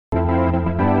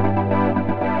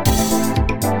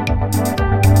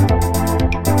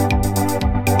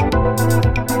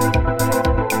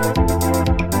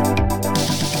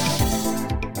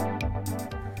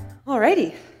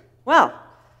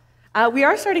We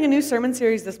are starting a new sermon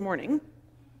series this morning,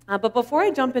 but before I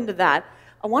jump into that,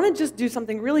 I want to just do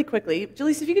something really quickly.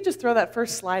 Julius, if you could just throw that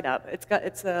first slide up.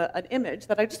 It's an image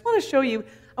that I just want to show you.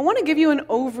 I want to give you an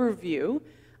overview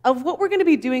of what we're going to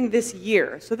be doing this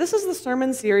year. So this is the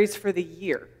sermon series for the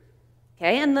year,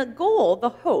 okay? And the goal, the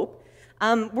hope,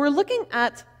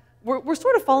 we're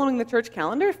sort of following the church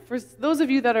calendar. For those of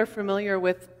you that are familiar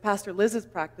with Pastor Liz's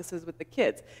practices with the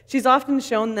kids, she's often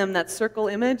shown them that circle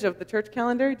image of the church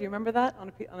calendar. Do you remember that?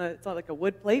 It's on like a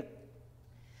wood plate.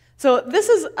 So this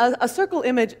is a circle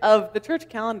image of the church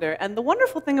calendar, and the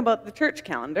wonderful thing about the church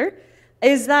calendar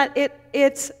is that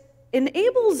it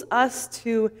enables us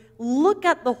to look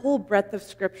at the whole breadth of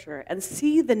Scripture and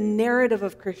see the narrative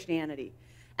of Christianity.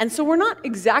 And so we're not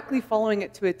exactly following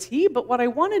it to a T, but what I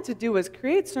wanted to do was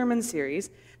create sermon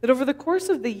series that over the course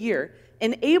of the year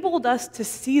enabled us to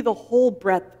see the whole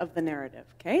breadth of the narrative,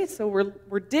 okay? So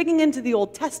we're digging into the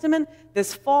Old Testament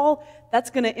this fall. That's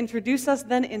going to introduce us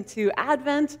then into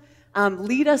Advent,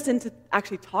 lead us into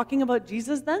actually talking about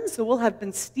Jesus then. So we'll have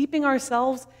been steeping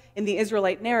ourselves in the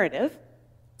Israelite narrative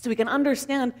so we can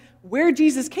understand where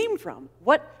Jesus came from,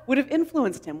 what would have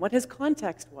influenced him, what his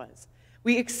context was.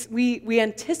 We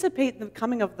anticipate the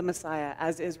coming of the Messiah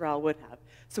as Israel would have.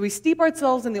 So we steep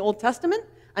ourselves in the Old Testament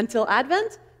until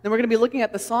Advent. Then we're going to be looking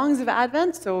at the songs of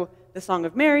Advent, so the Song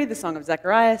of Mary, the Song of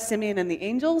Zechariah, Simeon, and the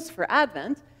angels for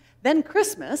Advent. Then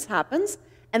Christmas happens,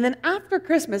 and then after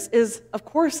Christmas is, of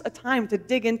course, a time to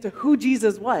dig into who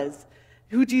Jesus was,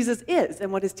 who Jesus is,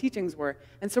 and what his teachings were.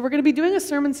 And so we're going to be doing a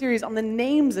sermon series on the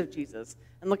names of Jesus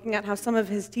and looking at how some of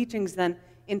his teachings then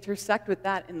intersect with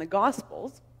that in the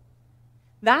Gospels.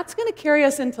 That's going to carry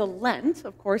us into Lent,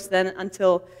 of course, then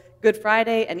until Good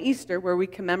Friday and Easter, where we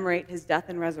commemorate his death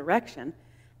and resurrection.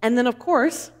 And then, of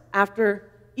course, after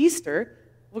Easter,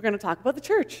 we're going to talk about the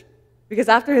church, because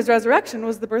after his resurrection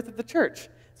was the birth of the church.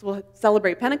 So we'll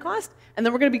celebrate Pentecost, and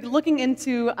then we're going to be looking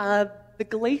into the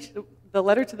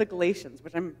letter to the Galatians,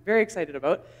 which I'm very excited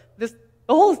about. The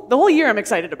whole year I'm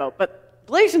excited about, but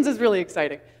Galatians is really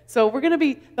exciting. So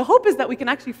the hope is that we can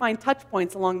actually find touch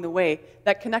points along the way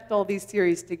that connect all these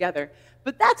series together.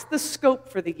 But that's the scope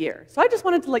for the year. So I just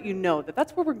wanted to let you know that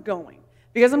that's where we're going,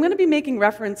 because I'm going to be making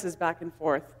references back and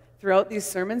forth throughout these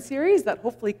sermon series that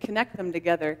hopefully connect them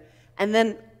together. And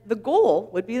then the goal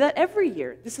would be that every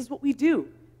year, this is what we do.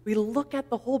 We look at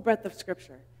the whole breadth of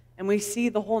Scripture, and we see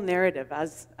the whole narrative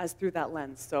as through that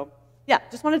lens. So yeah,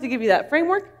 just wanted to give you that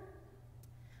framework.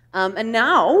 And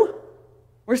now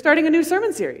we're starting a new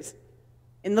sermon series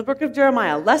in the book of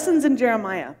Jeremiah, Lessons in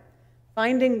Jeremiah.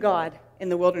 Finding God in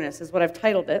the Wilderness is what I've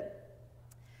titled it.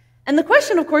 And the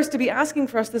question, of course, to be asking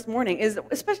for us this morning is,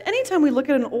 especially anytime we look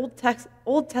at an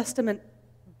Old Testament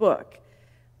book,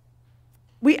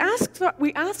 we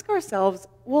ask ourselves,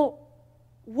 well,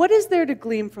 what is there to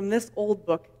glean from this old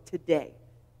book today?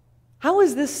 How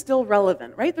is this still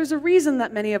relevant, right? There's a reason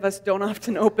that many of us don't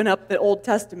often open up the Old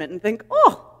Testament and think,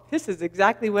 oh, this is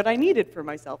exactly what I needed for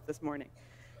myself this morning.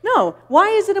 No, why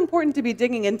is it important to be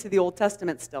digging into the Old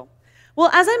Testament still? Well,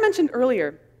 as I mentioned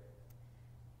earlier,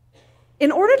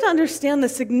 in order to understand the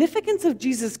significance of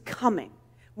Jesus' coming,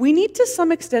 we need to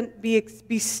some extent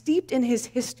be steeped in his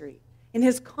history, in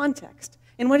his context,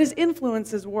 in what his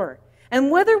influences were.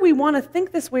 And whether we want to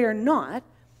think this way or not,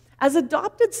 as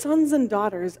adopted sons and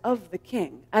daughters of the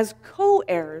King, as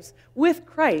co-heirs with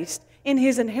Christ in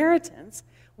his inheritance,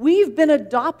 we've been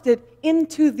adopted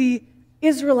into the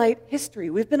Israelite history.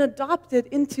 We've been adopted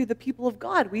into the people of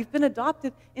God. We've been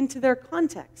adopted into their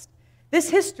context. This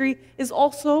history is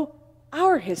also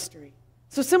our history.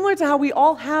 So similar to how we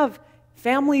all have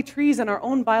family trees in our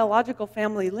own biological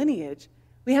family lineage,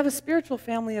 we have a spiritual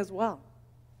family as well.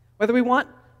 Whether we want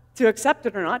to accept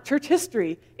it or not, church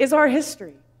history is our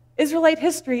history. Israelite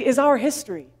history is our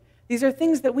history. These are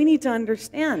things that we need to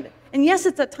understand. And yes,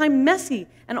 it's at times messy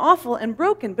and awful and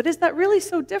broken, but is that really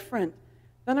so different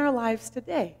than our lives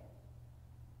today?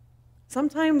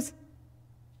 Sometimes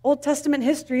Old Testament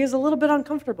history is a little bit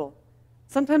uncomfortable.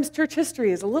 Sometimes church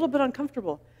history is a little bit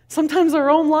uncomfortable. Sometimes our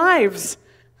own lives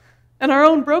and our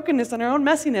own brokenness and our own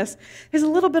messiness is a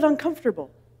little bit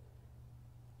uncomfortable.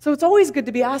 So it's always good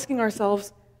to be asking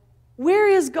ourselves, where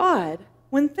is God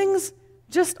when things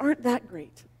just aren't that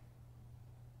great?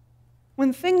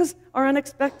 When things are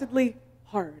unexpectedly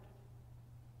hard?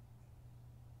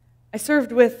 I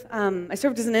served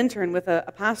as an intern with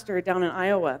a pastor down in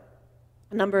Iowa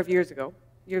a number of years ago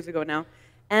now,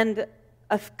 and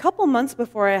a couple months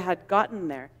before I had gotten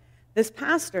there, this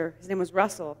pastor, his name was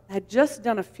Russell, had just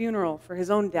done a funeral for his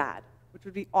own dad, which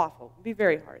would be awful, it would be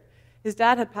very hard. His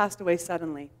dad had passed away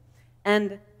suddenly,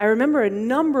 and I remember a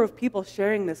number of people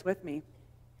sharing this with me,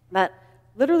 that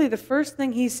literally the first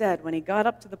thing he said when he got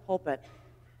up to the pulpit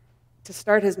to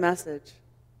start his message,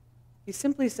 he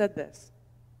simply said this: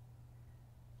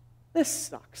 "This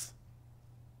sucks.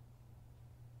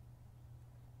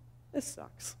 This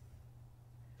sucks."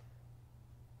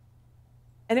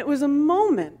 And it was a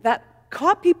moment that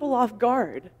caught people off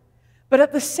guard, but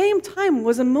at the same time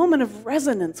was a moment of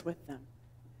resonance with them.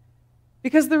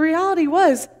 Because the reality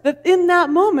was that in that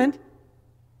moment,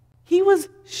 he was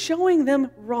showing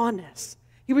them rawness.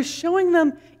 He was showing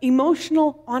them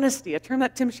emotional honesty, a term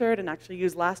that Tim Sheridan actually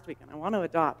used last week, and I want to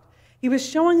adopt. He was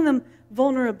showing them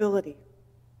vulnerability.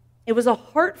 It was a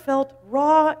heartfelt,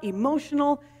 raw,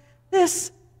 emotional,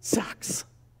 "This sucks.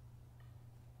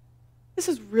 This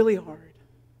is really hard."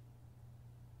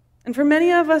 And for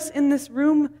many of us in this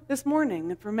room this morning,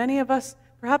 and for many of us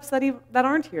perhaps that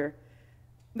aren't here,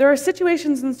 there are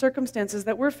situations and circumstances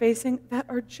that we're facing that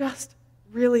are just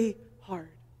really hard.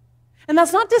 And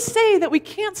that's not to say that we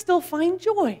can't still find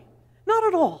joy. Not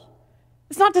at all.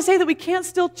 It's not to say that we can't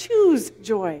still choose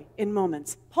joy in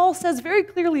moments. Paul says very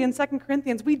clearly in 2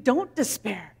 Corinthians, we don't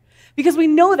despair because we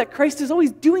know that Christ is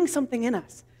always doing something in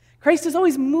us. Christ is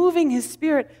always moving his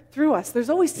Spirit through us. There's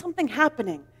always something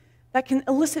happening that can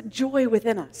elicit joy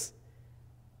within us.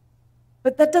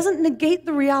 But that doesn't negate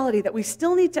the reality that we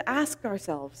still need to ask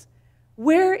ourselves,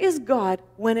 where is God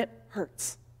when it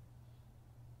hurts?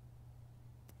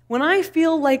 When I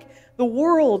feel like the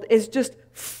world is just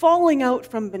falling out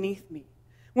from beneath me,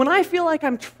 when I feel like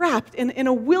I'm trapped in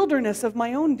a wilderness of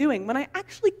my own doing, when I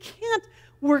actually can't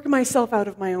work myself out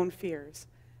of my own fears,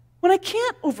 when I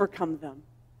can't overcome them,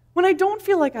 when I don't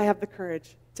feel like I have the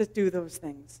courage to do those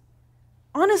things.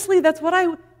 Honestly,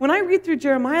 when I read through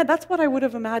Jeremiah, that's what I would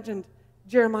have imagined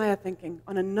Jeremiah thinking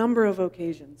on a number of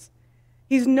occasions.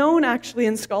 He's known actually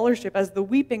in scholarship as the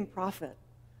weeping prophet,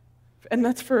 and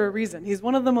that's for a reason. He's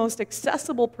one of the most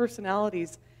accessible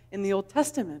personalities in the Old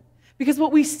Testament, because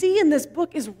what we see in this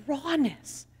book is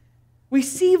rawness. We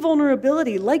see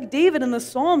vulnerability. Like David in the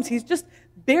Psalms, he's just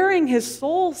bearing his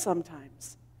soul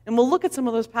sometimes. And we'll look at some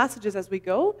of those passages as we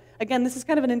go. Again, this is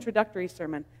kind of an introductory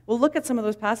sermon. We'll look at some of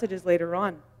those passages later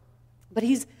on. But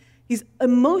he's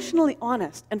emotionally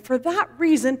honest, and for that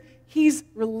reason, he's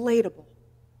relatable.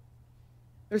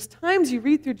 There's times you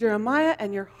read through Jeremiah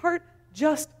and your heart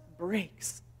just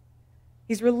breaks.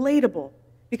 He's relatable,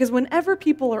 because whenever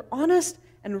people are honest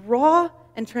and raw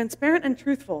and transparent and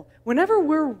truthful, whenever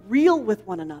we're real with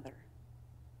one another,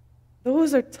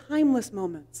 those are timeless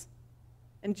moments.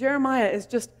 And Jeremiah is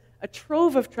just a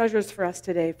trove of treasures for us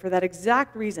today for that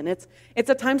exact reason. It's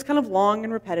at times kind of long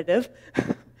and repetitive,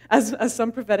 as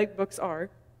some prophetic books are.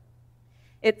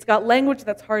 It's got language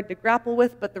that's hard to grapple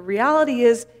with, but the reality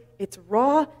is it's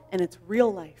raw and it's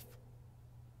real life,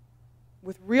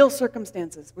 with real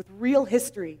circumstances, with real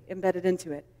history embedded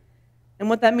into it. And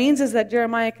what that means is that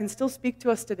Jeremiah can still speak to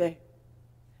us today.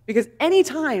 Because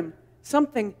anytime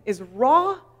something is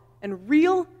raw and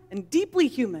real and deeply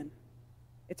human,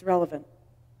 it's relevant.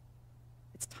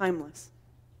 It's timeless.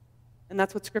 And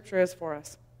that's what Scripture is for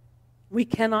us. We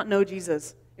cannot know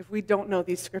Jesus if we don't know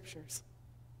these Scriptures.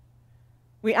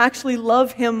 We actually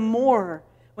love him more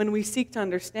when we seek to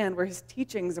understand where his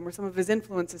teachings and where some of his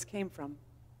influences came from.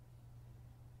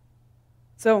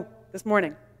 So, this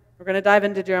morning, we're going to dive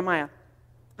into Jeremiah.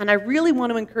 And I really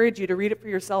want to encourage you to read it for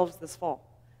yourselves this fall.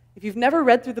 If you've never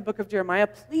read through the book of Jeremiah,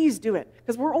 please do it,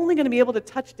 because we're only going to be able to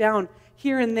touch down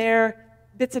here and there,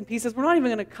 bits and pieces. We're not even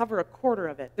going to cover a quarter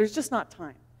of it. There's just not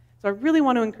time. So I really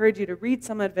want to encourage you to read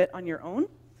some of it on your own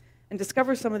and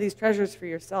discover some of these treasures for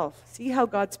yourself. See how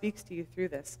God speaks to you through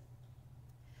this.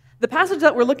 The passage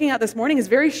that we're looking at this morning is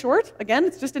very short. Again,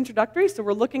 it's just introductory, so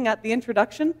we're looking at the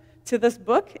introduction to this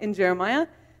book in Jeremiah.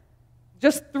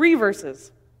 Just 3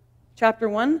 verses. Chapter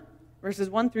 1, verses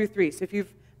 1 through 3. So if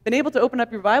you've been able to open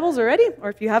up your Bibles already, or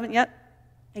if you haven't yet,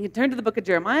 you can turn to the book of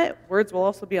Jeremiah. Words will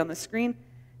also be on the screen.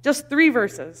 Just 3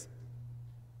 verses.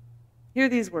 Hear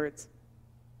these words.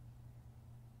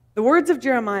 The words of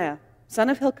Jeremiah, son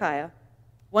of Hilkiah,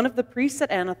 one of the priests at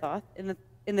Anathoth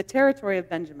in the territory of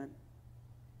Benjamin.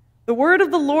 The word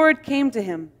of the Lord came to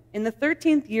him in the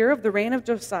 13th year of the reign of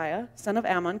Josiah, son of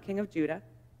Ammon, king of Judah,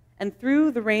 and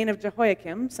through the reign of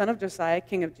Jehoiakim, son of Josiah,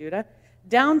 king of Judah,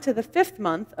 down to the 5th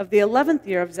month of the 11th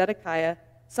year of Zedekiah,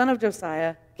 son of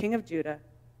Josiah, king of Judah,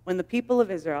 when the people of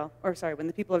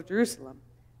Jerusalem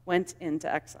went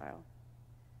into exile.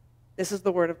 This is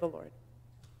the word of the Lord.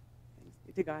 Thanks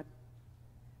be to God.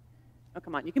 Oh,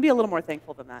 come on, you can be a little more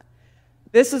thankful than that.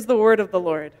 This is the word of the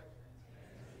Lord.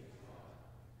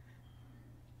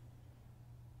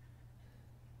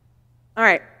 All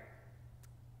right.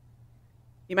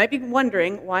 You might be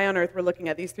wondering why on earth we're looking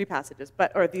at these three passages,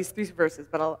 or these three verses,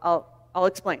 but I'll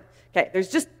explain. Okay, there's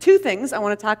just two things I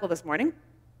want to tackle this morning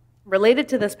related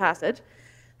to this passage.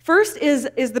 First is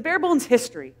the bare bones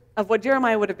history of what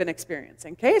Jeremiah would have been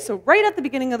experiencing. Okay, so right at the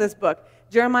beginning of this book,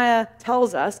 Jeremiah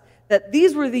tells us that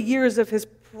these were the years of his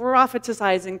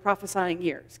prophesying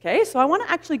years. Okay, so I want to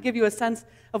actually give you a sense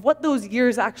of what those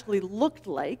years actually looked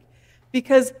like,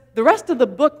 because the rest of the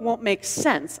book won't make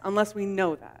sense unless we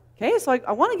know that. Okay, so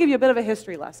I want to give you a bit of a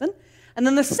history lesson. And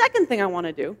then the second thing I want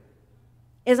to do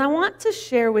is I want to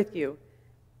share with you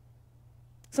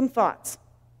some thoughts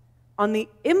on the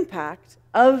impact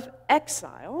of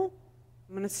exile.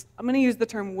 I'm going to use the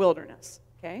term wilderness,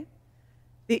 okay?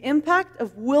 The impact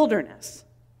of wilderness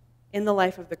in the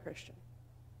life of the Christian.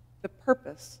 The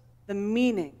purpose, the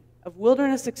meaning of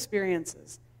wilderness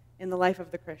experiences in the life of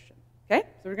the Christian. Okay?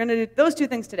 So we're going to do those two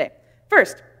things today.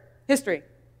 First, history.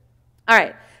 All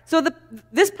right. So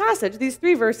this passage, these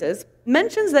three verses,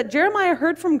 mentions that Jeremiah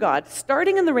heard from God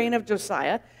starting in the reign of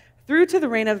Josiah through to the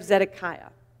reign of Zedekiah.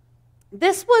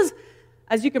 This was,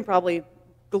 as you can probably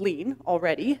glean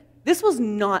already, this was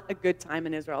not a good time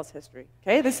in Israel's history.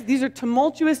 Okay? These are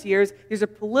tumultuous years. These are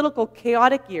political,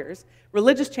 chaotic years.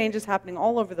 Religious changes happening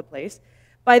all over the place.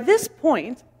 By this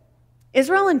point,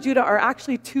 Israel and Judah are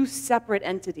actually two separate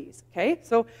entities. Okay?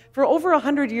 So for over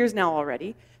 100 years now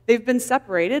already, they've been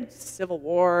separated. Civil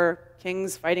war,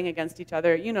 kings fighting against each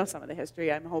other. You know some of the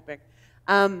history, I'm hoping.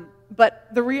 But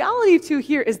the reality, too,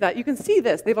 here is that you can see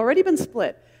this. They've already been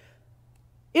split.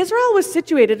 Israel was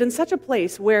situated in such a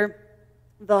place where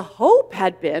the hope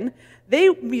had been they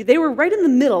were right in the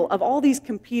middle of all these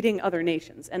competing other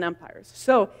nations and empires.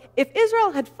 So if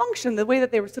Israel had functioned the way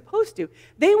that they were supposed to,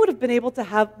 they would have been able to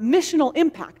have missional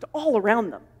impact all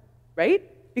around them, right?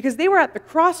 Because they were at the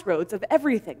crossroads of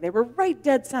everything. They were right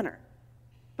dead center.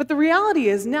 But the reality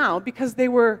is now, because they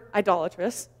were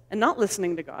idolatrous and not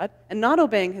listening to God and not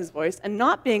obeying his voice and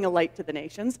not being a light to the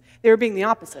nations, they were being the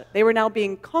opposite. They were now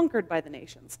being conquered by the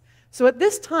nations. So at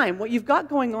this time, what you've got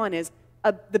going on is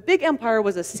the big empire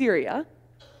was Assyria.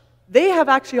 They have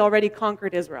actually already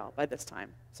conquered Israel by this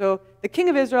time. So the king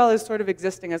of Israel is sort of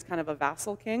existing as kind of a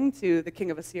vassal king to the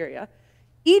king of Assyria.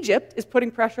 Egypt is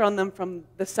putting pressure on them from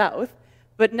the south,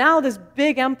 but now this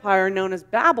big empire known as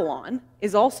Babylon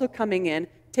is also coming in,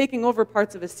 taking over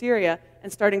parts of Assyria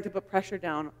and starting to put pressure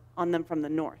down on them from the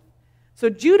north. So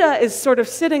Judah is sort of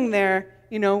sitting there,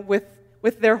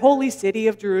 with their holy city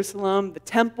of Jerusalem. The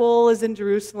temple is in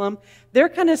Jerusalem. They're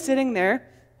kind of sitting there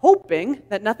hoping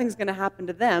that nothing's going to happen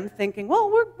to them, thinking, well,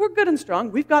 we're good and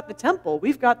strong. We've got the temple.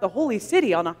 We've got the holy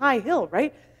city on a high hill,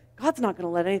 right? God's not going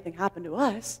to let anything happen to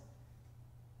us.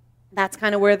 That's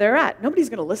kind of where they're at. Nobody's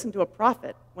going to listen to a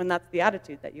prophet when that's the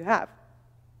attitude that you have.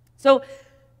 So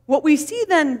what we see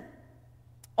then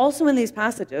also in these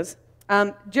passages,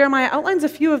 Jeremiah outlines a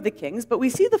few of the kings, but we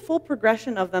see the full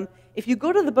progression of them if you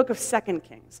go to the book of 2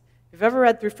 Kings. If you've ever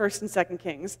read through 1st and 2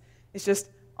 Kings, it's just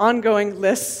ongoing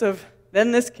lists of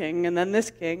then this king, and then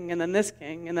this king, and then this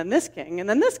king, and then this king, and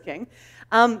then this king.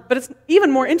 But it's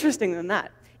even more interesting than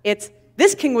that. It's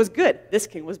this king was good, this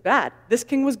king was bad, this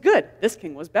king was good, this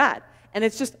king was bad. And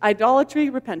it's just idolatry,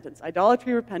 repentance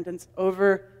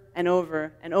over and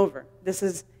over and over. This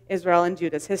is Israel and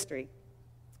Judah's history.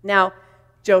 Now,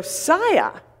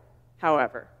 Josiah,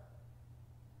 however,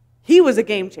 he was a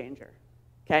game changer,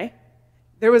 okay?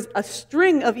 There was a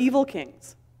string of evil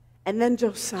kings, and then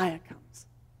Josiah comes.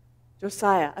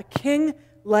 Josiah, a king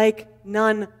like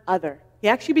none other. He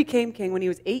actually became king when he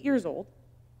was 8 years old.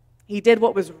 He did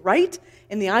what was right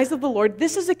in the eyes of the Lord.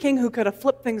 This is a king who could have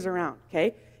flipped things around,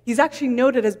 okay? He's actually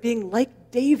noted as being like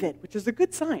David, which is a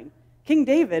good sign. King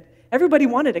David, everybody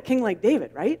wanted a king like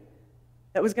David, right?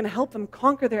 That was going to help them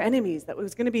conquer their enemies, that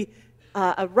was going to be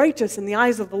righteous in the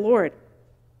eyes of the Lord.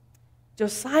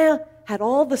 Josiah had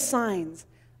all the signs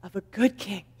of a good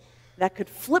king that could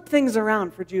flip things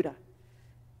around for Judah.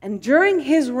 And during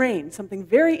his reign, something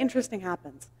very interesting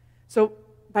happens. So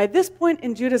by this point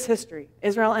in Judah's history,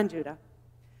 Israel and Judah,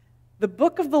 the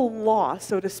book of the law,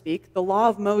 so to speak, the law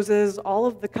of Moses, all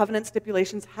of the covenant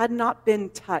stipulations had not been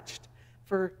touched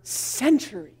for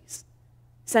centuries.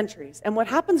 And what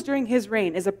happens during his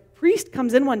reign is a priest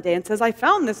comes in one day and says, I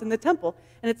found this in the temple,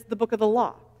 and it's the book of the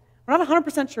law. We're not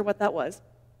 100% sure what that was.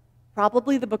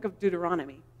 Probably the book of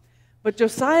Deuteronomy. But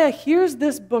Josiah hears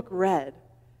this book read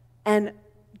and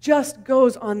just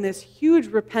goes on this huge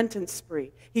repentance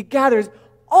spree. He gathers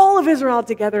all of Israel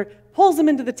together, pulls them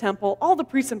into the temple, all the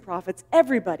priests and prophets,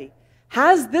 everybody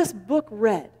has this book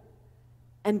read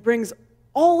and brings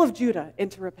all of Judah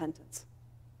into repentance.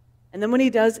 And then what he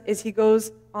does is he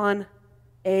goes on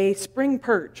a spring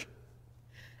purge.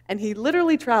 And he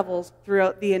literally travels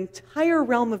throughout the entire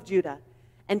realm of Judah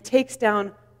and takes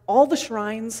down all the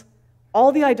shrines,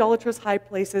 all the idolatrous high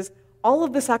places, all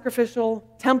of the sacrificial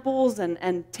temples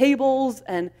and tables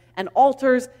and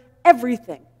altars,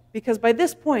 everything. Because by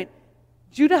this point,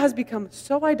 Judah has become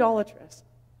so idolatrous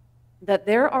that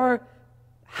there are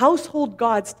household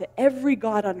gods to every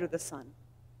god under the sun.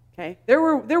 Okay? There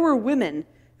were women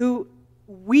who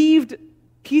weaved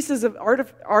pieces of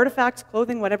artifacts,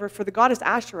 clothing, whatever, for the goddess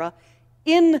Asherah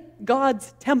in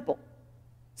God's temple.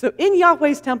 So in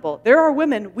Yahweh's temple, there are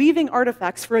women weaving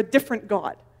artifacts for a different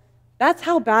god. That's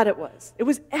how bad it was. It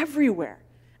was everywhere.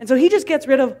 And so he just gets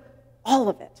rid of all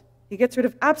of it. He gets rid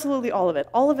of absolutely all of it.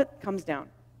 All of it comes down.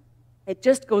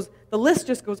 The list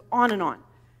just goes on and on.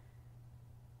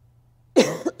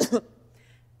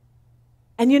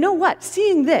 And you know what?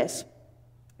 Seeing this,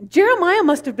 Jeremiah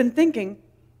must have been thinking,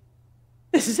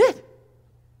 this is it.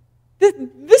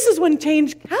 This is when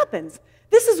change happens.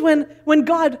 This is when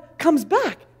God comes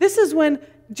back. This is when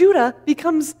Judah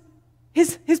becomes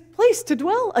his place to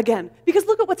dwell again. Because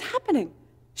look at what's happening.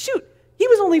 Shoot, he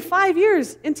was only 5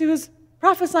 years into his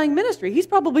prophesying ministry. He's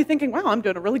probably thinking, wow, I'm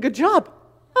doing a really good job.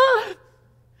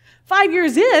 5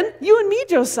 years in, you and me,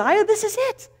 Josiah, this is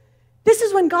it. This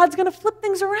is when God's going to flip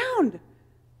things around.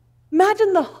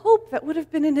 Imagine the hope that would have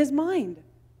been in his mind.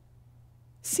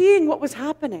 Seeing what was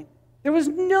happening. There was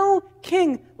no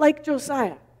king like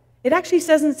Josiah. It actually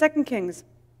says in 2 Kings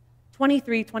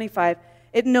 23:25,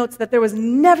 it notes that there was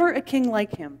never a king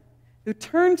like him who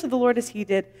turned to the Lord as he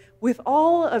did with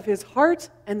all of his heart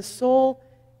and soul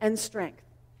and strength.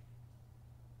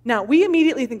 Now, we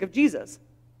immediately think of Jesus.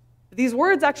 But these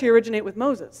words actually originate with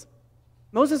Moses.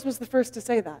 Moses was the first to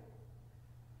say that.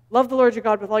 Love the Lord your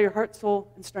God with all your heart,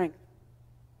 soul, and strength.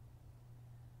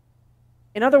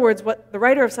 In other words, what the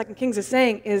writer of 2 Kings is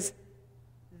saying is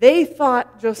they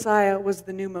thought Josiah was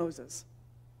the new Moses.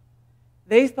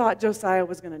 They thought Josiah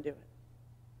was going to do it.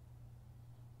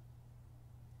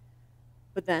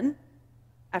 But then,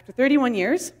 after 31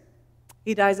 years,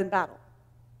 he dies in battle.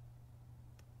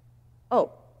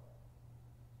 Oh.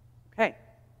 Okay.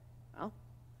 Well,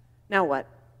 now what?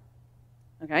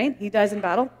 Okay, he dies in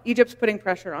battle. Egypt's putting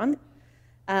pressure on.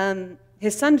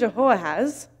 His son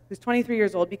Jehoahaz, who's 23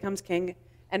 years old, becomes king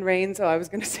and reigns, I was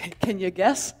going to say, can you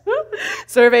guess?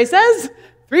 Survey says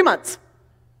 3 months.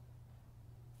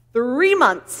 3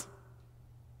 months.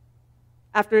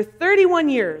 After 31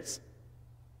 years,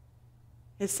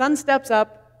 his son steps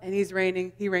up and he's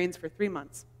reigning. He reigns for 3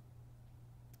 months.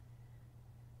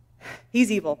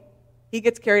 He's evil. He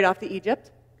gets carried off to Egypt,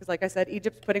 because like I said,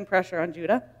 Egypt's putting pressure on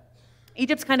Judah.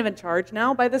 Egypt's kind of in charge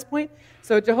now by this point.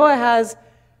 So Jehoahaz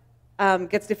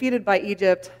gets defeated by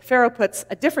Egypt. Pharaoh puts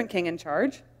a different king in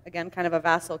charge, again, kind of a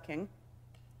vassal king.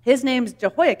 His name's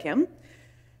Jehoiakim.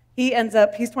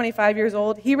 He's 25 years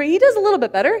old. He does a little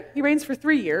bit better. He reigns for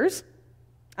 3 years,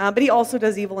 but he also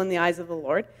does evil in the eyes of the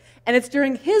Lord. And it's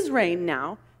during his reign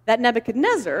now that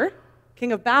Nebuchadnezzar,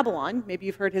 king of Babylon, maybe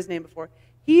you've heard his name before,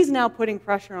 he's now putting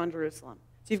pressure on Jerusalem.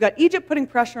 So you've got Egypt putting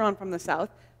pressure on from the south,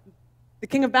 the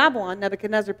king of Babylon,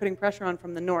 Nebuchadnezzar, putting pressure on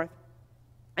from the north,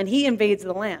 and he invades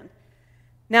the land.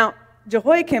 Now,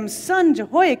 Jehoiakim's son,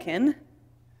 Jehoiakim,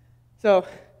 so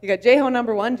you got Jeho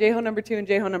number 1, Jeho number 2, and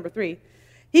Jeho number 3.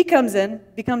 He comes in,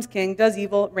 becomes king, does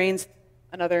evil, reigns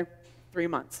another 3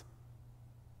 months.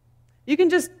 You can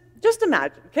just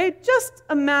imagine, okay? Just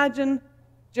imagine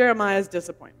Jeremiah's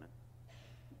disappointment.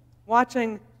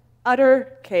 Watching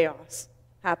utter chaos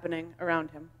happening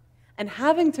around him and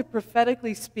having to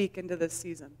prophetically speak into this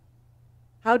season.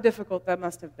 How difficult that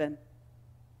must have been.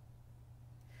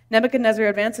 Nebuchadnezzar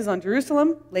advances on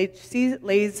Jerusalem,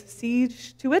 lays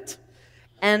siege to it,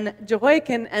 and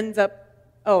Jehoiakim ends up,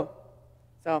 so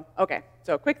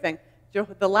quick thing.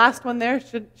 The last one there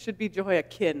should be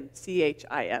Jehoiakim, Chin.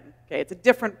 Okay, it's a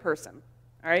different person,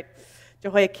 all right?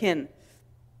 Jehoiakim.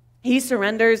 He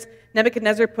surrenders.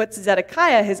 Nebuchadnezzar puts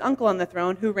Zedekiah, his uncle, on the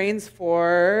throne, who reigns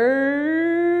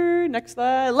for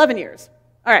 11 years.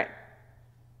 All right.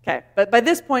 Okay, but by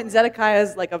this point, Zedekiah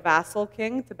is like a vassal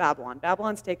king to Babylon.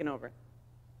 Babylon's taken over.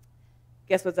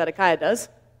 Guess what Zedekiah does?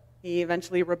 He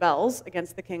eventually rebels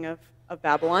against the king of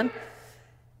Babylon.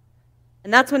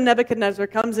 And that's when Nebuchadnezzar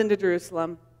comes into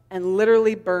Jerusalem and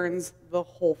literally burns the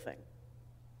whole thing.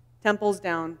 Temple's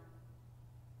down.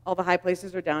 All the high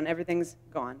places are down. Everything's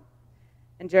gone.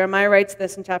 And Jeremiah writes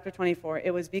this in chapter 24.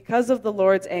 It was because of the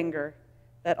Lord's anger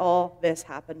that all this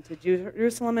happened to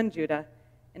Jerusalem and Judah.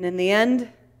 And in the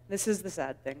end, this is the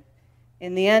sad thing.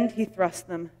 In the end, he thrust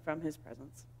them from his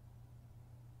presence.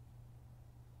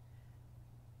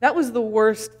 That was the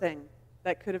worst thing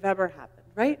that could have ever happened,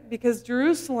 right? Because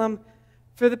Jerusalem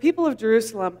For the people of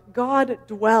Jerusalem, God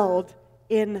dwelled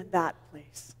in that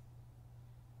place.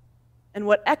 And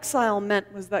what exile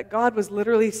meant was that God was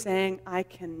literally saying, I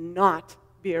cannot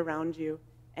be around you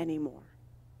anymore.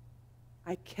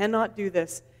 I cannot do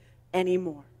this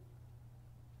anymore.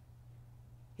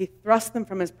 He thrust them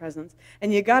from his presence.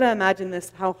 And you got to imagine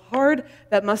this, how hard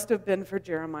that must have been for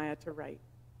Jeremiah to write.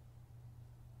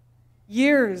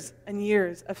 Years and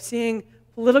years of seeing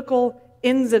political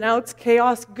ins and outs,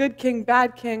 chaos, good king,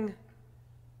 bad king.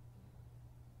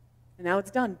 And now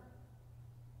it's done.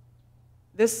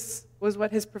 This was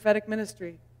what his prophetic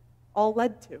ministry all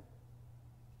led to.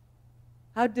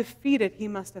 How defeated he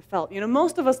must have felt.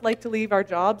 Most of us like to leave our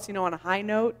jobs, on a high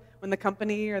note when the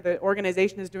company or the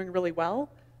organization is doing really well.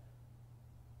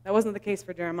 That wasn't the case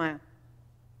for Jeremiah.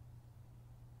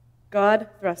 God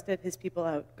thrusted his people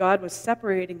out. God was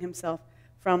separating himself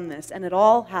from this, and it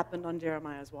all happened on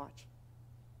Jeremiah's watch.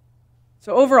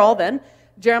 So overall then,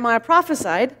 Jeremiah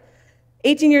prophesied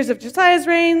 18 years of Josiah's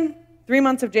reign, 3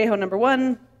 months of Jehu number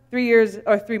 1, 3 years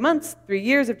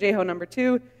of Jehu number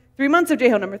 2, 3 months of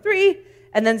Jehu number 3,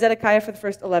 and then Zedekiah for the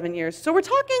first 11 years. So we're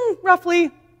talking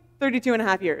roughly 32 and a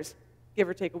half years, give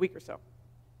or take a week or so.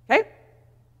 Okay?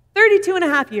 32 and a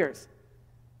half years.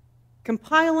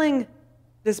 Compiling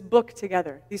this book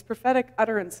together, these prophetic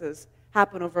utterances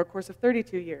happen over a course of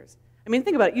 32 years.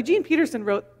 Think about it. Eugene Peterson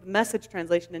wrote the Message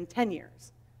translation in 10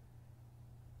 years.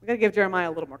 We've got to give Jeremiah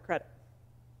a little more credit.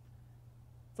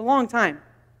 It's a long time.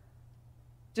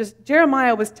 Just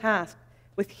Jeremiah was tasked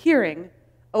with hearing,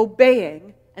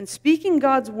 obeying, and speaking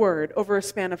God's word over a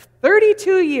span of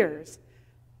 32 years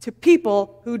to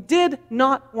people who did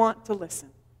not want to listen.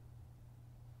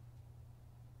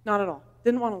 Not at all.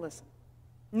 Didn't want to listen.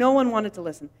 No one wanted to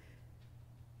listen.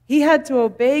 He had to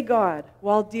obey God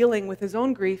while dealing with his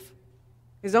own grief,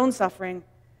 his own suffering,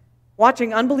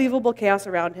 watching unbelievable chaos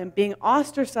around him, being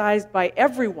ostracized by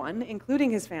everyone,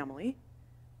 including his family.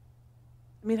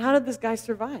 How did this guy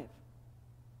survive?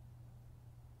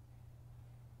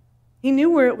 He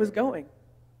knew where it was going.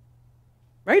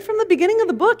 Right from the beginning of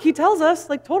the book, he tells us,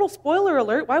 total spoiler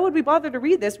alert, why would we bother to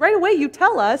read this? Right away, you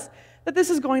tell us that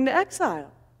this is going to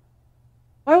exile.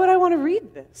 Why would I want to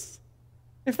read this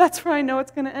if that's where I know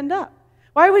it's going to end up?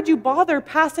 Why would you bother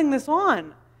passing this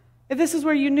on if this is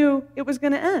where you knew it was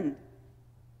going to end?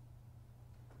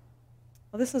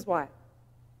 Well, this is why.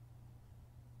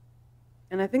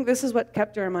 And I think this is what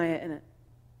kept Jeremiah in it.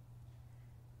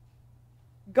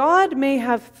 God may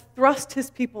have thrust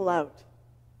his people out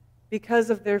because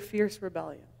of their fierce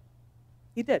rebellion.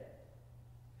 He did.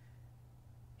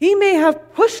 He may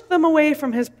have pushed them away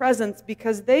from his presence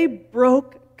because they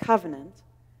broke covenant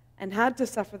and had to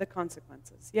suffer the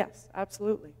consequences. Yes,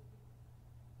 absolutely.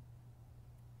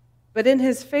 But in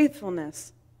his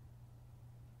faithfulness,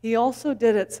 he also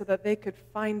did it so that they could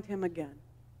find him again.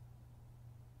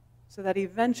 So that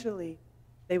eventually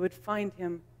they would find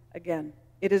him again.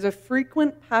 It is a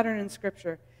frequent pattern in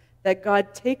Scripture that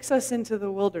God takes us into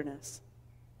the wilderness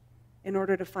in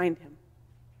order to find him.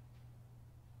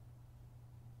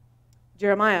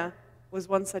 Jeremiah was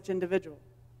one such individual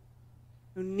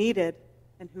who needed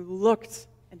and who looked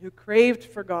and who craved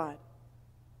for God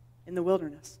in the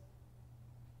wilderness.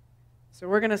 So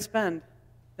we're going to spend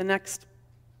the next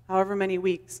however many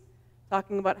weeks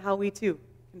talking about how we too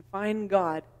can find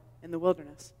God in the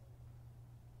wilderness.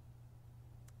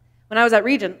 When I was at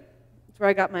Regent, that's where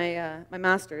I got my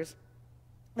master's,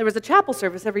 there was a chapel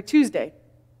service every Tuesday.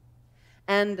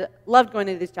 And loved going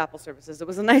to these chapel services. It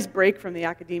was a nice break from the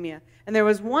academia. And there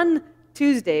was one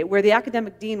Tuesday where the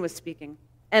academic dean was speaking.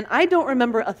 And I don't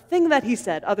remember a thing that he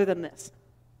said other than this.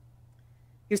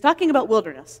 He was talking about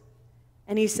wilderness.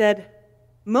 And he said,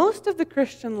 most of the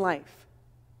Christian life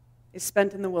is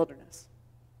spent in the wilderness.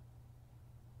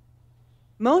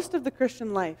 Most of the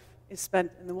Christian life is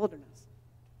spent in the wilderness.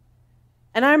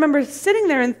 And I remember sitting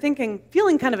there and thinking,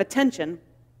 feeling kind of a tension.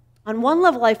 On one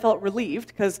level, I felt relieved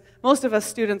because most of us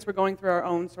students were going through our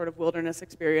own sort of wilderness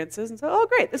experiences and so, oh,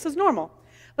 great, this is normal.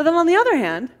 But then on the other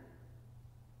hand,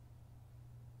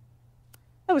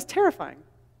 that was terrifying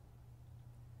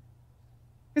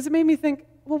because it made me think,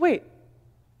 well, wait,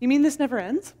 you mean this never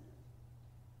ends?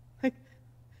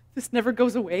 This never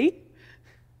goes away?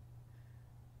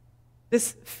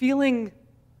 This feeling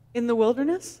in the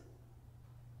wilderness?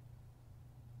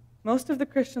 Most of the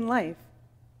Christian life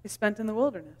is spent in the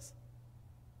wilderness,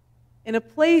 in a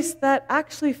place that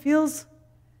actually feels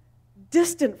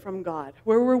distant from God,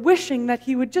 where we're wishing that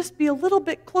he would just be a little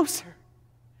bit closer,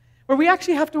 where we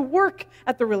actually have to work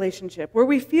at the relationship, where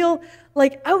we feel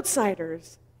like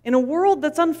outsiders in a world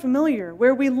that's unfamiliar,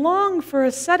 where we long for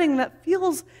a setting that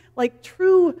feels like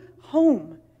true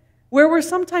home, where we're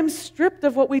sometimes stripped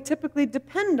of what we typically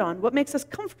depend on, what makes us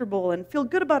comfortable and feel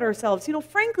good about ourselves.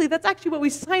 Frankly, that's actually what we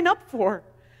sign up for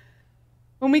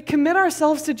when we commit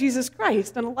ourselves to Jesus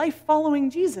Christ and a life following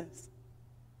Jesus.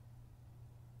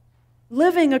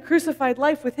 Living a crucified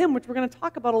life with Him, which we're going to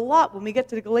talk about a lot when we get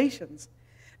to Galatians.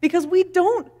 Because we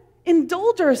don't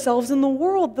indulge ourselves in the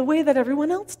world the way that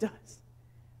everyone else does.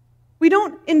 We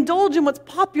don't indulge in what's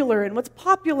popular and what's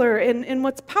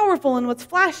powerful and what's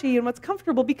flashy and what's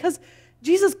comfortable, because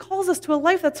Jesus calls us to a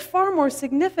life that's far more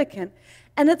significant,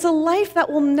 and it's a life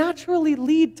that will naturally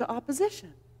lead to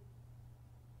opposition.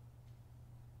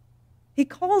 He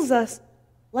calls us,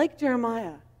 like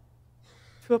Jeremiah,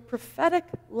 to a prophetic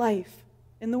life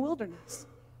in the wilderness,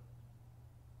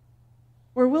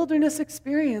 where wilderness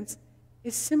experience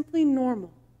is simply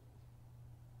normal,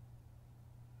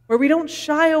 where we don't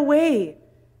shy away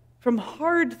from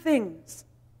hard things.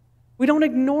 We don't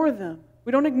ignore them.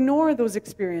 We don't ignore those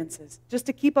experiences just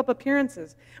to keep up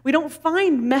appearances. We don't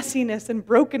find messiness and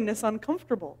brokenness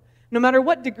uncomfortable, no matter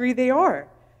what degree they are.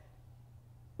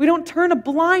 We don't turn a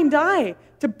blind eye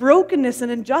to brokenness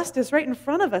and injustice right in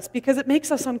front of us because it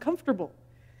makes us uncomfortable.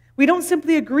 We don't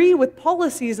simply agree with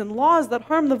policies and laws that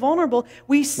harm the vulnerable.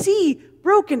 We see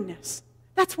brokenness.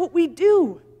 That's what we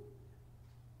do.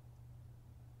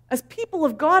 As people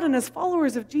of God and as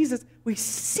followers of Jesus, we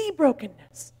see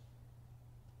brokenness.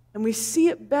 And we see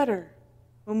it better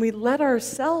when we let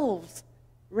ourselves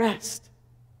rest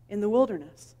in the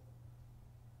wilderness.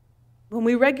 When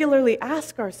we regularly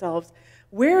ask ourselves,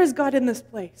 where is God in this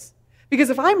place? Because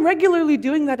if I'm regularly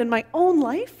doing that in my own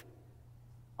life,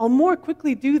 I'll more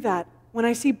quickly do that when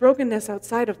I see brokenness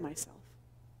outside of myself.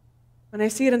 When I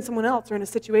see it in someone else or in a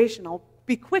situation, I'll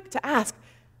be quick to ask,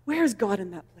 where is God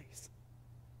in that place?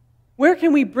 Where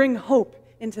can we bring hope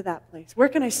into that place? Where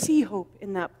can I see hope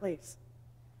in that place?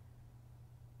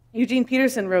 Eugene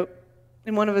Peterson wrote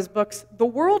in one of his books, "The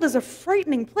world is a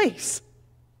frightening place.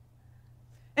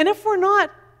 And if we're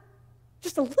not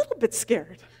just a little bit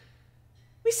scared,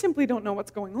 we simply don't know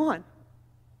what's going on."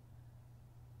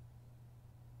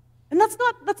 And that's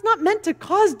not meant to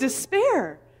cause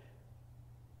despair.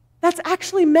 That's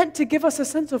actually meant to give us a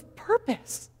sense of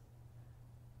purpose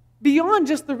beyond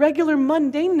just the regular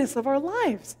mundaneness of our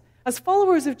lives. As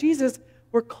followers of Jesus,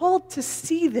 we're called to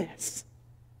see this.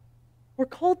 We're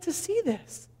called to see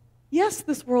this. Yes,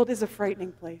 this world is a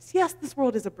frightening place. Yes, this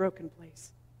world is a broken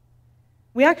place.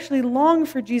 We actually long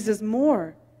for Jesus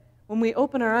more when we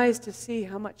open our eyes to see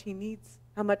how much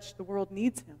the world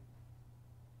needs Him.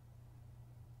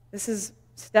 This is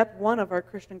step one of our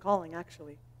Christian calling,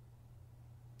 actually.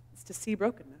 It's to see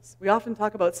brokenness. We often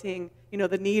talk about seeing,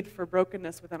 the need for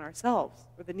brokenness within ourselves,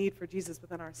 or the need for Jesus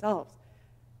within ourselves.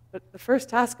 But the first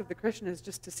task of the Christian is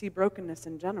just to see brokenness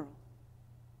in general.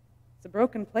 It's a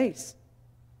broken place.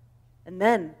 And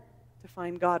then to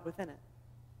find God within it.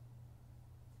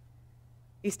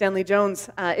 E. Stanley Jones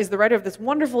is the writer of this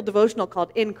wonderful devotional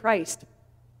called In Christ.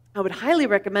 I would highly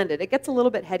recommend it. It gets a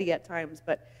little bit heady at times,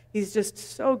 but he's just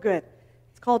so good.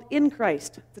 It's called In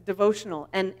Christ. It's a devotional.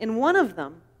 And in one of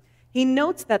them, he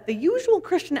notes that the usual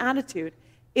Christian attitude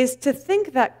is to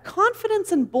think that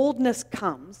confidence and boldness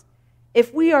comes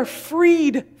if we are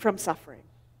freed from suffering,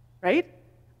 right?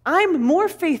 I'm more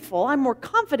faithful, I'm more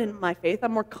confident in my faith,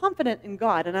 I'm more confident in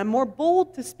God, and I'm more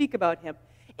bold to speak about Him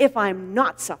if I'm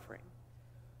not suffering.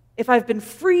 If I've been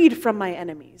freed from my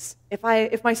enemies, if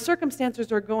my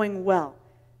circumstances are going well.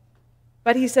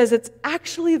 But he says it's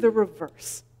actually the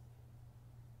reverse.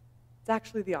 It's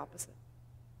actually the opposite.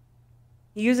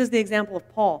 He uses the example of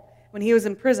Paul when he was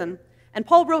in prison, and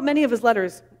Paul wrote many of his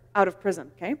letters out of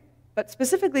prison, okay? But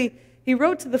specifically, he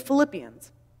wrote to the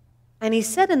Philippians, and he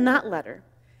said in that letter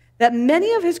that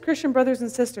many of his Christian brothers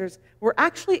and sisters were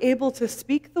actually able to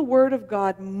speak the word of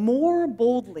God more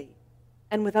boldly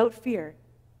and without fear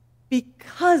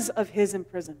because of his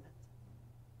imprisonment.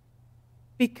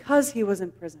 Because he was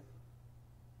in prison.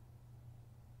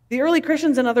 The early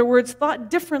Christians, in other words, thought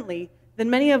differently than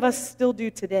many of us still do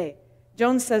today.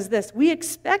 Jones says this, "We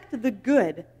expect the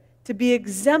good to be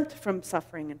exempt from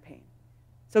suffering and pain.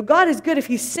 So God is good if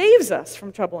He saves us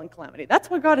from trouble and calamity." That's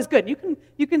why God is good.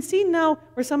 You can see now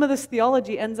where some of this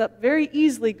theology ends up very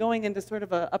easily going into sort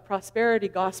of a prosperity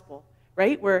gospel,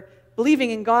 right? Where believing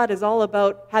in God is all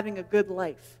about having a good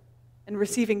life and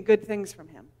receiving good things from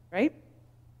Him, right?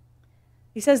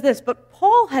 He says this, "But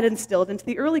Paul had instilled into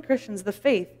the early Christians the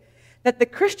faith that the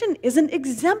Christian isn't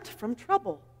exempt from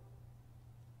trouble.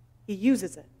 He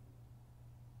uses it.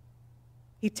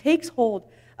 He takes hold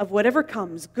of whatever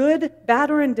comes, good, bad,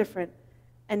 or indifferent,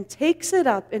 and takes it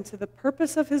up into the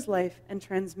purpose of his life and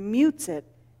transmutes it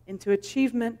into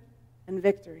achievement and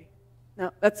victory."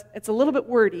 Now, it's a little bit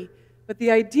wordy, but the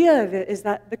idea of it is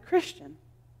that the Christian,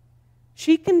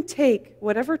 she can take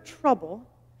whatever trouble,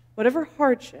 whatever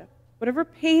hardship, whatever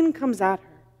pain comes at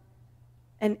her,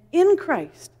 and in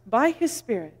Christ, by His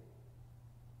Spirit,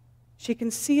 she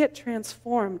can see it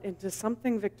transformed into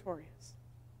something victorious.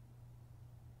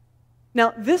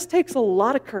 Now, this takes a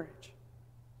lot of courage.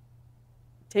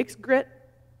 It takes grit,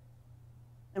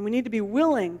 and we need to be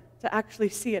willing to actually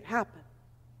see it happen.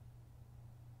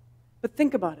 But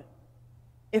think about it.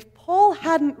 If Paul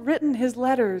hadn't written his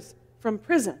letters from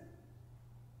prison,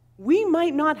 we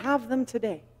might not have them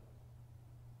today.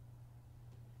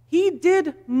 He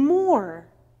did more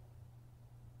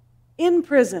in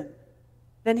prison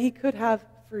than he could have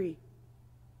free.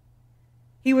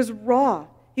 He was raw.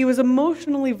 He was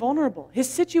emotionally vulnerable. His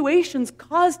situations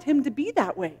caused him to be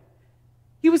that way.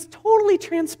 He was totally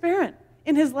transparent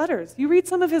in his letters. You read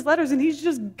some of his letters and he's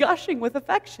just gushing with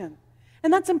affection.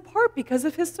 And that's in part because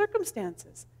of his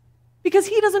circumstances. Because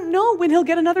he doesn't know when he'll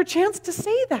get another chance to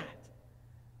say that.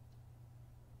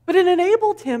 But it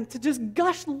enabled him to just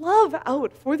gush love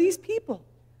out for these people.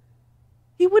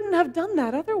 He wouldn't have done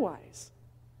that otherwise.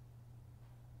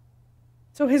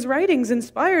 So his writings,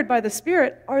 inspired by the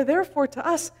Spirit, are therefore to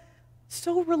us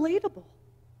so relatable.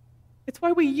 It's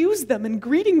why we use them in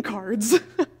greeting cards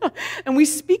and we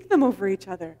speak them over each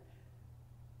other.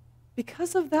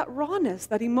 Because of that rawness,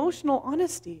 that emotional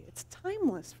honesty, it's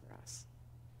timeless for us.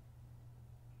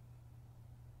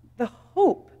 The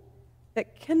hope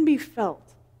that can be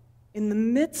felt in the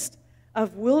midst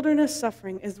of wilderness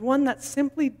suffering is one that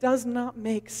simply does not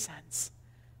make sense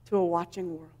to a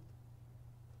watching world.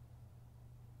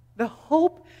 The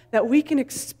hope that we can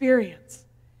experience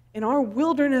in our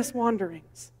wilderness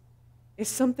wanderings is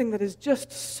something that is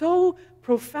just so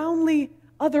profoundly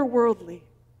otherworldly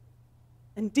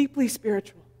and deeply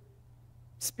spiritual,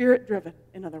 spirit-driven,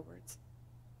 in other words.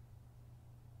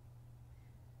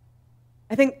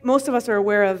 I think most of us are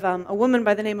aware of a woman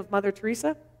by the name of Mother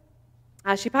Teresa.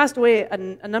 She passed away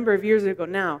a number of years ago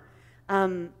now.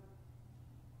 And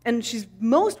she's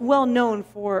most well known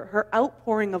for her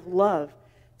outpouring of love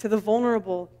to the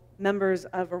vulnerable members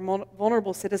of, or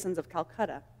vulnerable citizens of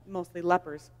Calcutta, mostly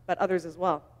lepers, but others as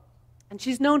well. And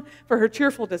she's known for her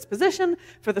cheerful disposition,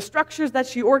 for the structures that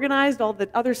she organized, all the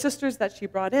other sisters that she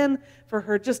brought in, for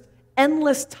her just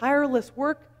endless, tireless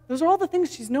work. Those are all the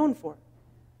things she's known for.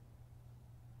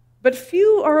 But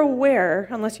few are aware,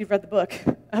 unless you've read the book,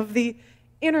 of the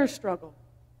inner struggle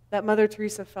that Mother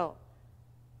Teresa felt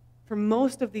for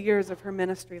most of the years of her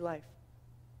ministry life.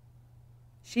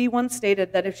 She once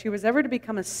stated that if she was ever to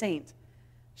become a saint,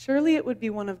 surely it would be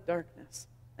one of darkness.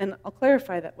 And I'll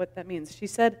clarify what that means. She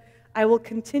said, "I will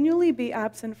continually be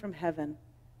absent from heaven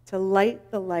to light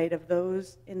the light of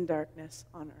those in darkness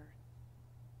on earth."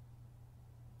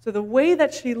 So the way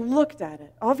that she looked at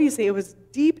it, obviously it was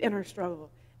deep inner struggle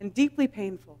and deeply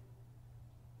painful.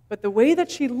 But the way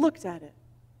that she looked at it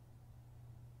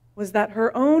was that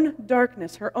her own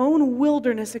darkness, her own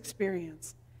wilderness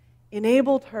experience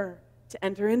enabled her to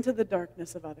enter into the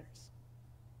darkness of others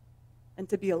and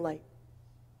to be a light.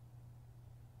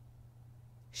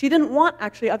 She didn't want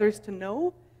actually others to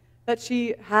know that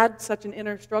she had such an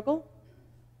inner struggle.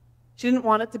 She didn't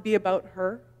want it to be about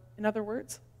her, in other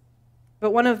words.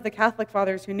 But one of the Catholic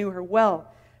fathers who knew her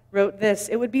well wrote this: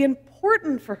 "It would be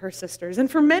important for her sisters and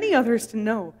for many others to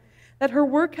know that her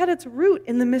work had its root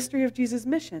in the mystery of Jesus'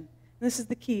 mission." And this is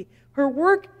the key. Her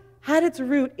work had its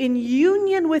root in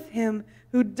union with Him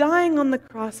who, dying on the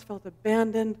cross, felt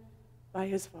abandoned by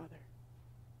His Father.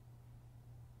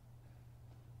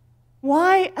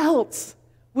 Why else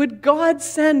would God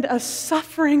send a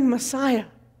suffering Messiah?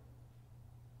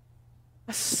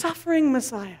 A suffering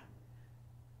Messiah.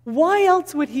 Why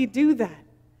else would He do that,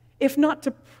 if not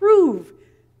to prove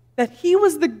that He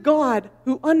was the God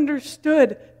who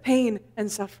understood pain and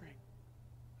suffering?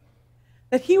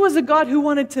 That He was a God who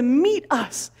wanted to meet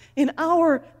us in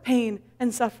our pain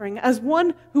and suffering as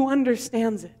one who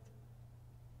understands it.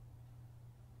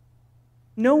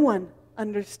 No one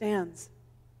understands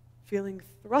feeling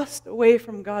thrust away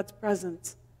from God's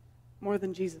presence more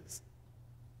than Jesus.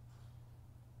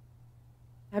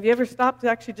 Have you ever stopped to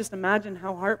actually just imagine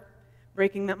how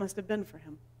heartbreaking that must have been for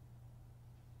Him?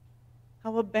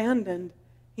 How abandoned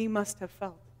He must have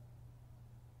felt.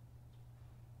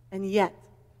 And yet,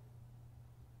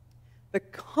 the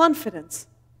confidence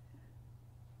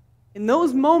in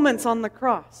those moments on the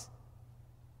cross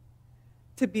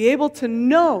to be able to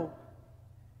know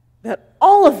that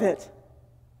all of it,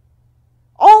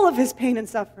 all of His pain and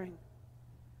suffering,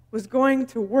 was going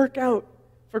to work out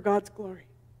for God's glory.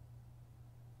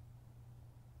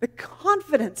 the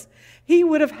confidence he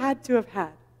would have had to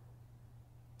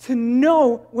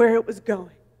know where it was going.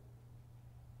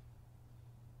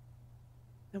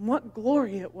 And what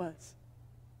glory it was.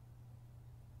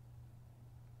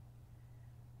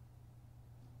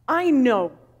 I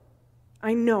know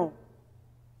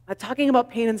that talking about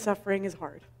pain and suffering is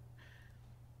hard.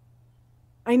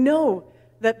 I know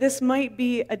that this might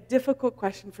be a difficult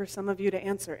question for some of you to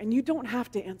answer, and you don't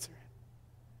have to answer it.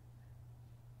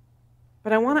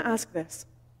 But I want to ask this.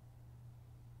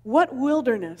 What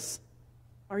wilderness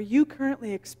are you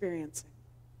currently experiencing?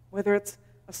 Whether it's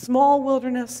a small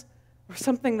wilderness or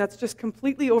something that's just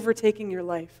completely overtaking your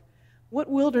life. What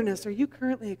wilderness are you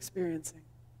currently experiencing?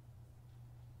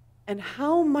 And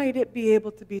how might it be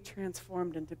able to be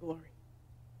transformed into glory?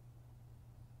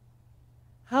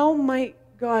 How might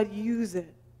God use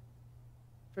it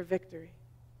for victory?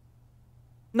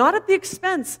 Not at the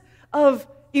expense of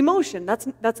emotion.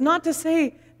 That's not to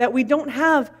say that we don't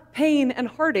have pain and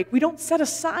heartache. We don't set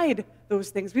aside those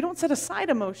things. We don't set aside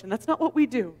emotion. That's not what we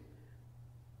do.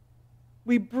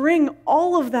 We bring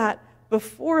all of that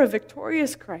before a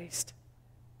victorious Christ.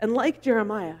 And like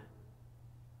Jeremiah,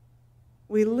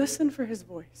 we listen for his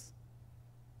voice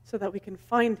so that we can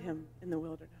find him in the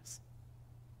wilderness.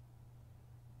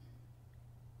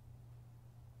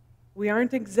 We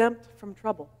aren't exempt from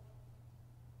trouble.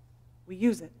 We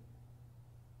use it.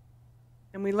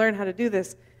 And we learn how to do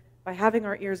this by having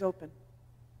our ears open.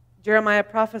 Jeremiah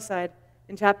prophesied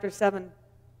in chapter 7,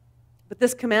 "But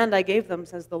this command I gave them,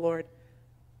 says the Lord,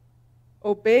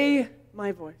 obey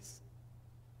my voice.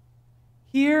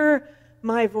 Hear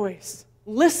my voice.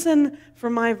 Listen for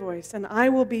my voice, and I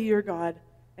will be your God,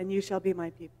 and you shall be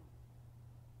my people."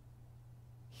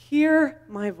 Hear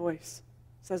my voice,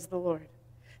 says the Lord.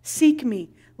 Seek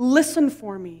me, listen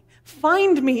for me,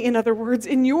 find me, in other words,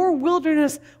 in your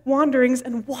wilderness wanderings,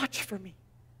 and watch for me.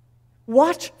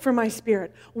 Watch for my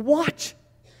spirit. Watch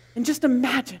and just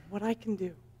imagine what I can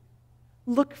do.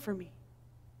 Look for me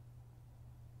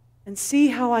and see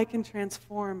how I can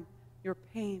transform your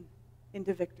pain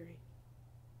into victory.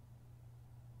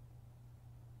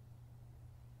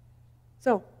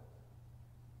 So,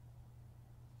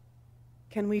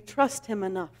 can we trust him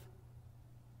enough?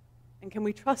 And can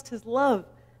we trust his love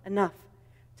enough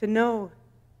to know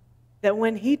that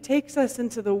when he takes us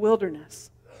into the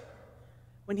wilderness,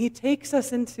 when he takes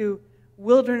us into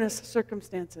wilderness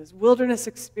circumstances, wilderness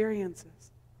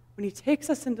experiences, when he takes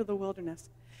us into the wilderness,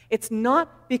 it's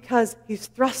not because he's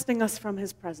thrusting us from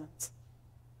his presence.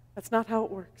 That's not how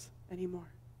it works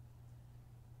anymore.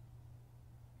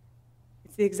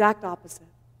 It's the exact opposite.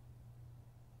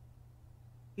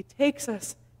 He takes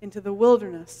us into the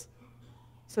wilderness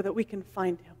so that we can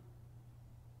find him.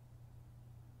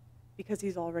 Because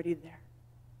he's already there.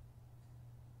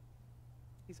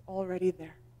 He's already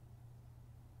there.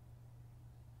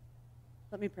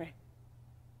 Let me pray.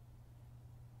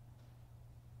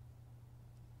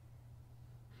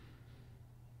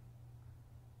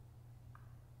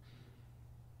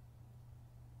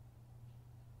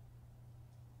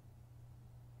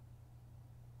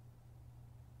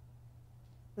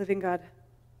 Living God,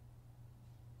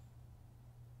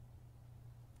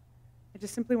 I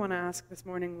just simply want to ask this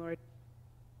morning, Lord,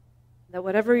 that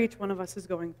whatever each one of us is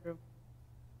going through,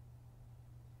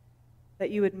 that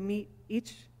you would meet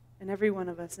each and every one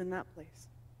of us in that place.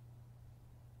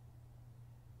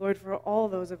 Lord, for all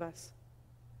those of us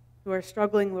who are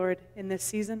struggling, Lord, in this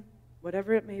season,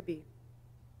 whatever it may be,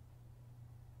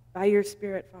 by your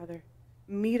Spirit, Father,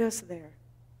 meet us there.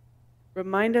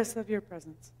 Remind us of your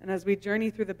presence. And as we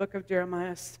journey through the book of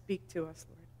Jeremiah, speak to us,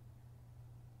 Lord.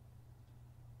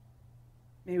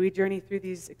 May we journey through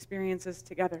these experiences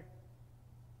together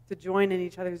to join in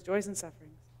each other's joys and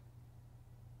sufferings.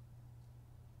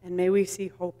 And may we see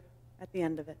hope at the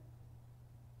end of it.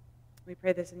 We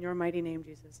pray this in your mighty name,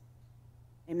 Jesus.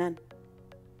 Amen.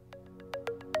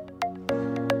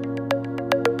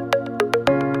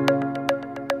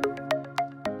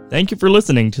 Thank you for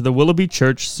listening to the Willoughby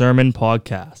Church Sermon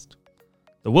Podcast.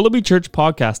 The Willoughby Church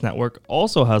Podcast Network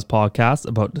also has podcasts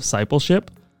about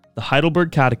discipleship, the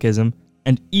Heidelberg Catechism,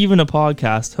 and even a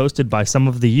podcast hosted by some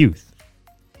of the youth.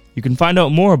 You can find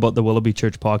out more about the Willoughby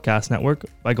Church Podcast Network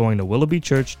by going to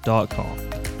willoughbychurch.com.